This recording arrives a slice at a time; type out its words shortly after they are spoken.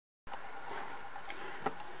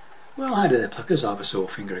Well, hi there pluckers, I've a sore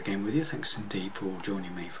finger again with you. Thanks indeed for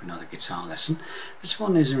joining me for another guitar lesson. This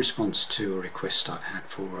one is in response to a request I've had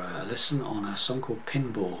for a lesson on a song called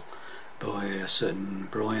Pinball by a certain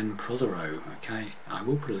Protheroe. Okay, I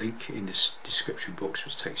will put a link in this description box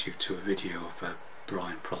which takes you to a video of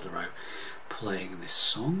Protheroe playing this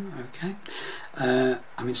song. Okay,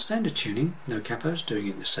 I'm in standard tuning, no capos, doing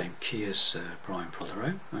it in the same key as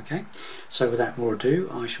Protheroe. Okay, so without more ado,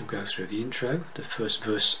 I shall go through the intro, the first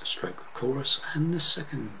verse stroke chorus and the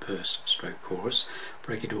second verse stroke chorus,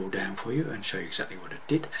 break it all down for you and show you exactly what it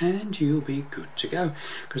did, and you'll be good to go,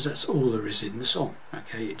 because that's all there is in the song.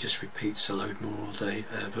 Okay, it just repeats a load more of the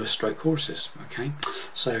verse stroke choruses. Okay,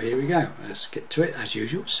 so here we go, let's get to it. As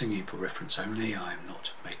usual, singing for reference only, I am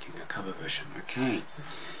not making a cover version. Okay.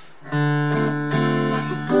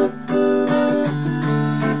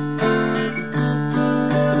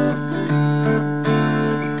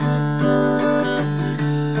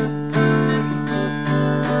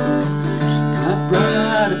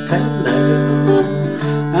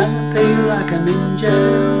 Like a ninja,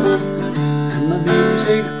 and my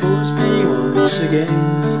music pulls me once again.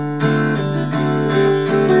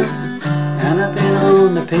 And I've been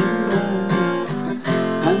on the pinball,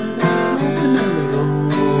 and I've been on the merry-go,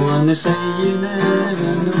 and they say you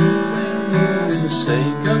never know when you're the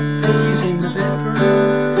same. Got peas in the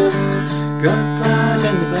bedroom, got pies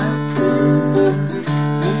in the bathroom,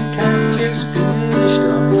 and can't just finished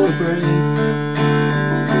off the brain.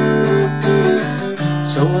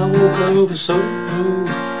 So I walk over Soho,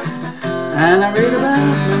 and I read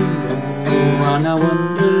about her, and I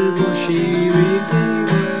wonder what she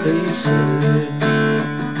really said.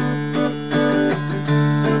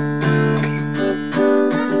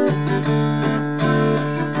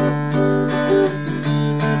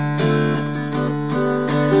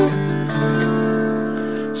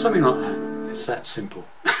 Something like that. It's that simple.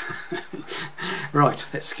 Right,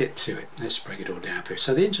 let's get to it. Let's break it all down for you.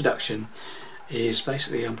 So the introduction is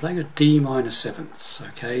basically I'm playing a D minor seventh.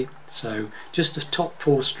 Okay, so just the top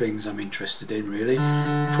four strings I'm interested in really.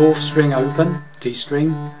 Fourth string open, D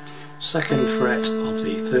string, second fret of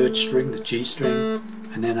the third string, the G string,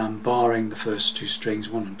 and then I'm barring the first two strings,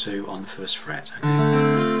 1 and 2, on the first fret.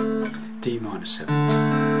 Okay, D minor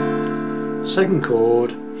seventh. Second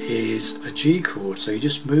chord is a G chord, so you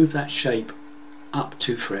just move that shape up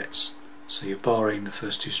 2 frets, so you're barring the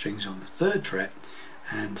first 2 strings on the third fret,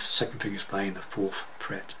 and the second finger is playing the 4th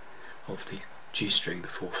fret of the G string, the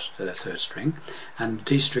third string, and the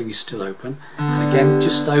D string is still open, and again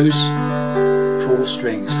just those 4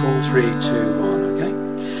 strings, 4, 3, 2, 1, okay?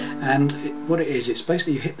 And what it is, it's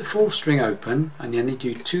basically you hit the 4th string open and then you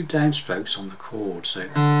do 2 downstrokes on the chord, so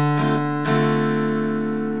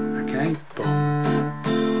okay, boom,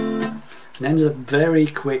 and then there's a very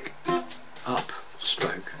quick up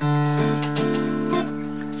stroke,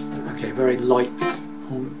 okay, very light.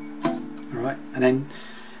 Alright, and then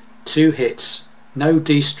 2 hits, no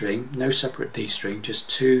D string, no separate D string, just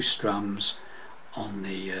 2 strums on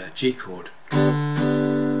the G chord.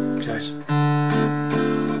 Okay, so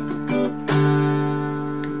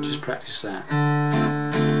just practice that.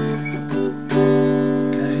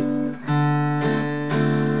 Okay.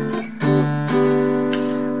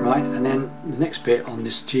 Right, and then the next bit on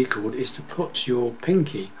this G chord is to put your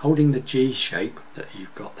pinky, holding the G shape that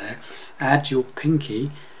you've got there, add your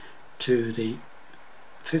pinky to the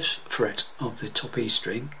 5th fret of the top E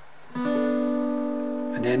string,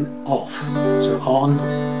 and then off, so on,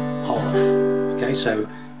 off. Okay, so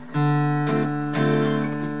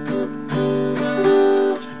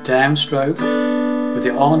downstroke with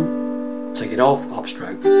it on, take it off,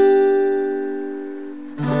 upstroke.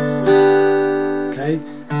 Okay.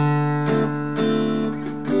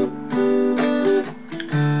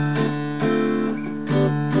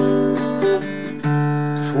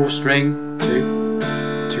 String, 2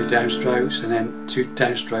 downstrokes, and then 2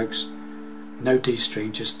 downstrokes, no D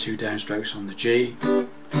string, just 2 downstrokes on the G,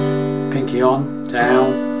 pinky on,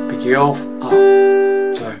 down, pinky off, up,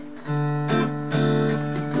 so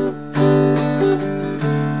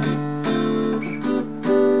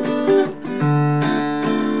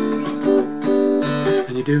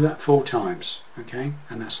and you do that 4 times, okay,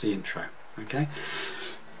 and that's the intro. Okay,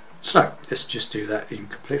 so let's just do that in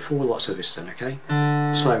complete 4 lots of this then, okay?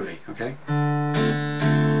 Slowly, okay?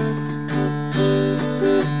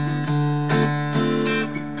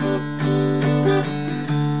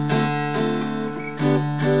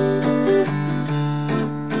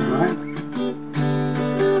 Alright.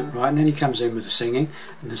 Right, and then he comes in with the singing,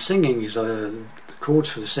 and the singing is, the chords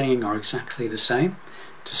for the singing are exactly the same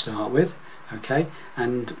to start with, okay?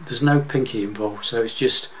 And there's no pinky involved, so it's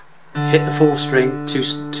just hit the 4th string,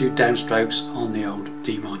 two downstrokes on the old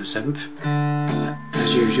D minor 7th,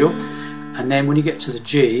 as usual, and then when you get to the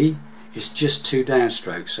G, it's just 2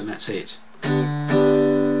 downstrokes, and that's it.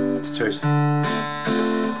 So it's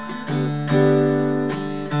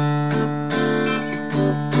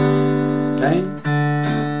okay.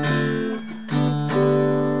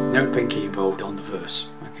 No pinky involved on the verse.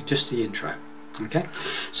 Okay, just the intro. Okay,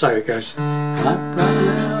 so it goes. I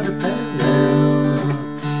brought a pillow.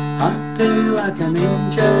 I feel like I'm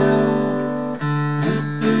in jail.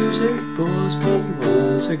 And music bores me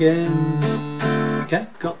once again. Okay,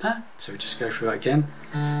 got that? So we just go through it again.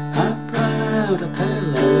 I brought a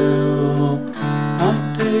pillow.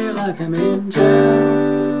 I feel like I'm in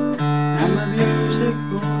jail. And the music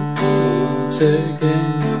bores me once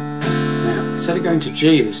again. Now, instead of going to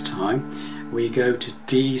G this time, we go to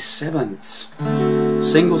D7th.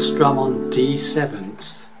 Single strum on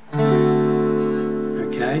D7th.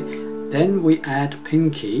 Okay, then we add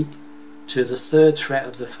pinky to the 3rd fret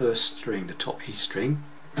of the 1st string, the top E string,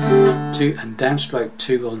 2 and downstroke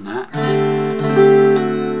 2 on that,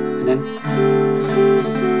 and then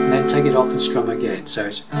take it off and strum again. So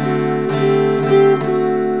it's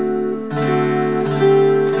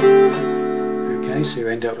okay. So you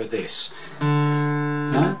end up with this.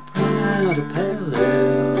 A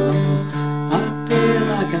pillow. I feel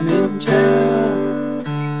like I'm in jail,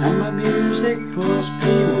 and my music bores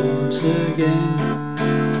me once again.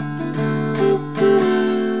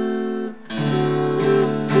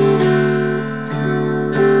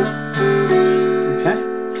 Okay,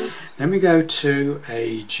 then we go to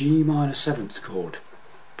a G minor 7th chord,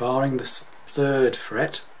 barring the 3rd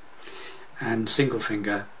fret, and single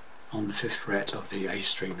finger on the 5th fret of the A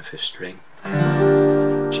string, the 5th string.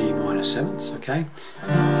 G minor 7th, okay.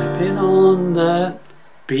 I've been on the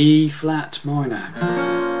B flat minor.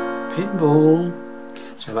 Pinball.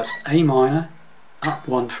 So that's A minor, up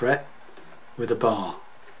 1 fret with a bar.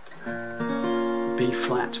 B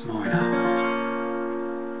flat minor.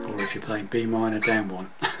 Or if you're playing B minor, down 1.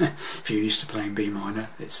 If you're used to playing B minor,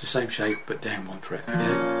 it's the same shape but down 1 fret.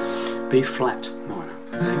 Okay? B flat minor.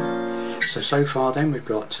 Okay? So far then we've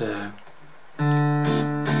got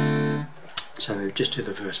so just do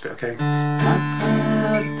the verse bit, okay? I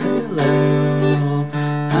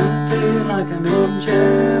feel like I'm in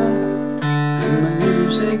jail, and my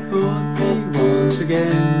music brought me once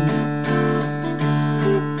again.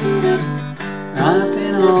 I've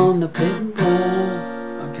been on the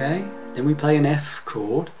pinball, okay? Then we play an F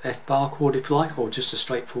chord, F bar chord if you like, or just a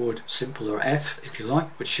straightforward simple or F if you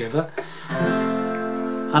like, whichever.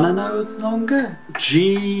 And I no longer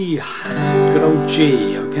G, good old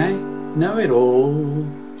G, okay? Know it all.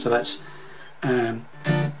 So that's I've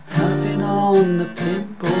been on the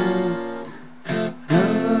pinball,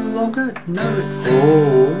 no longer know it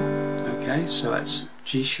all. Okay, so that's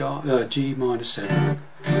G sharp, G minor 7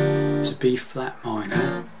 to B flat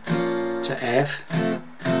minor to F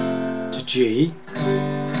to G,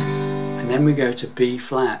 and then we go to B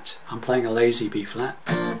flat. I'm playing a lazy B flat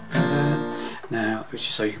now, which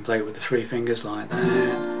is so you can play it with the 3 fingers like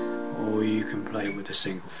that, or you can play it with a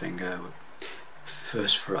single finger,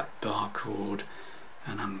 1st fret bar chord,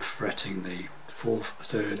 and I'm fretting the 4th,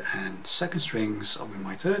 3rd and 2nd strings with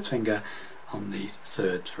my 3rd finger on the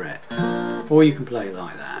 3rd fret. Or you can play it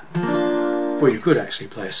like that. Or you could actually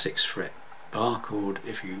play a 6th fret bar chord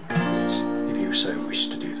if you so wish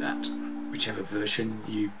to do that. Whichever version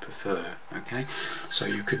you prefer, okay? So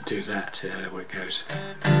you could do that where it goes.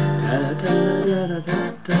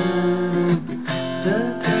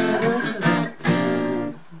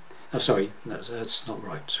 Oh, sorry, that's not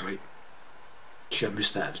right, sorry. I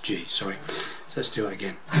missed that at the G, sorry. So let's do it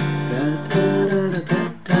again.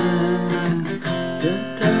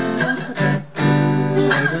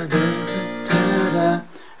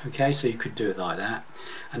 Okay, so you could do it like that.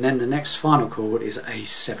 And then the next final chord is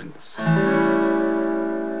A7th.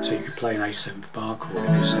 So you could play an A7th bar chord if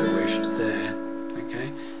you so wished there. Okay,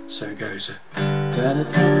 so it goes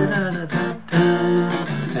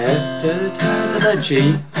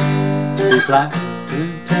G, B flat,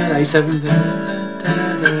 A7.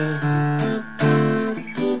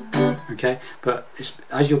 Okay, but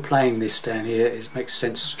as you're playing this down here, it makes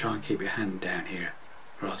sense to try and keep your hand down here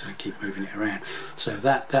rather than keep moving it around. So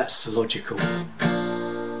that's the logical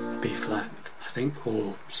B flat, I think,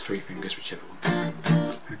 or 3 fingers, whichever one.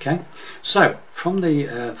 Okay, so from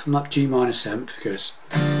that G minor 7th, because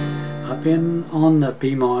I've been on the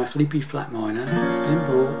B minor, B flat minor,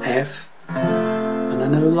 pinball, F, and I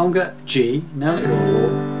no longer G, know it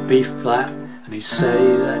all, B flat, and they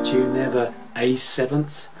say that you never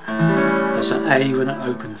A7th. That's an A with an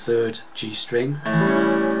open 3rd G string.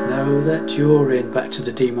 No know that you're in, back to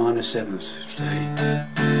the D minor 7th, see?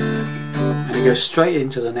 And it goes straight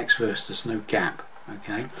into the next verse, there's no gap,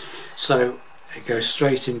 okay? So it goes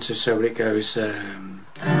straight into, so it goes, and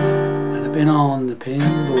I've been on the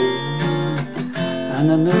pinball,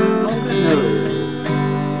 and I no longer know,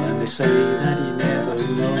 when they say that you never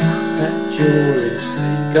know that you're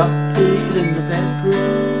insane. Got peas in the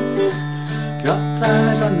bedroom, got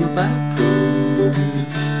flies on your bathroom,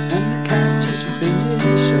 and the cat just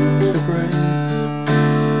finished off the brain.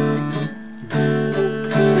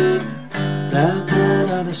 Da da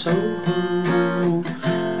da da Soho,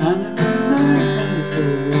 and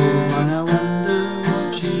I wonder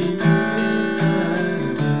what she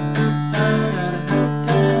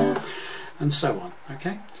and so on.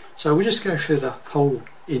 Okay, so we'll just go through the whole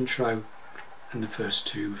intro and the first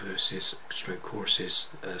two verses, stroke choruses,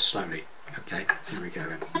 slowly. Okay, here we go.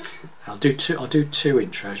 I'll do two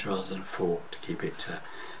intros rather than 4 to keep it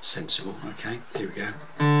sensible. Okay, here we go. Here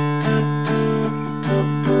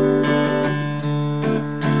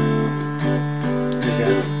we go.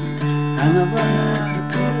 And I run out of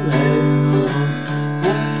pillow, I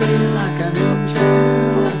feel like I'm in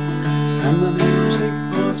jail, and the music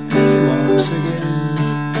bugs me once again.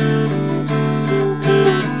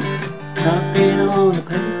 I've been on the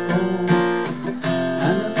pinball,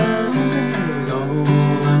 and I go,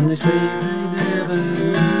 and they say they never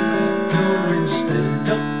knew you're instead.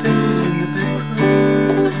 Got peas in the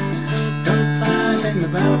bedroom, got flies in the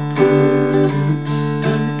bathroom,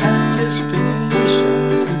 and the cat just finished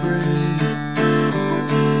off the brain.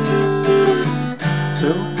 So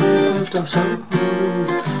I moved off Soho,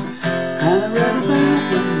 and I read about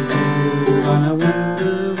window, and I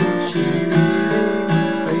wonder what she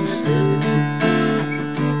is, they said.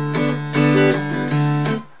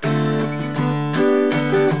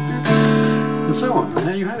 And so on, and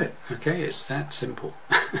there you have it. Okay, it's that simple.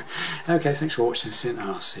 Okay, thanks for watching this, and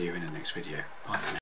I'll see you in the next video. Bye for now.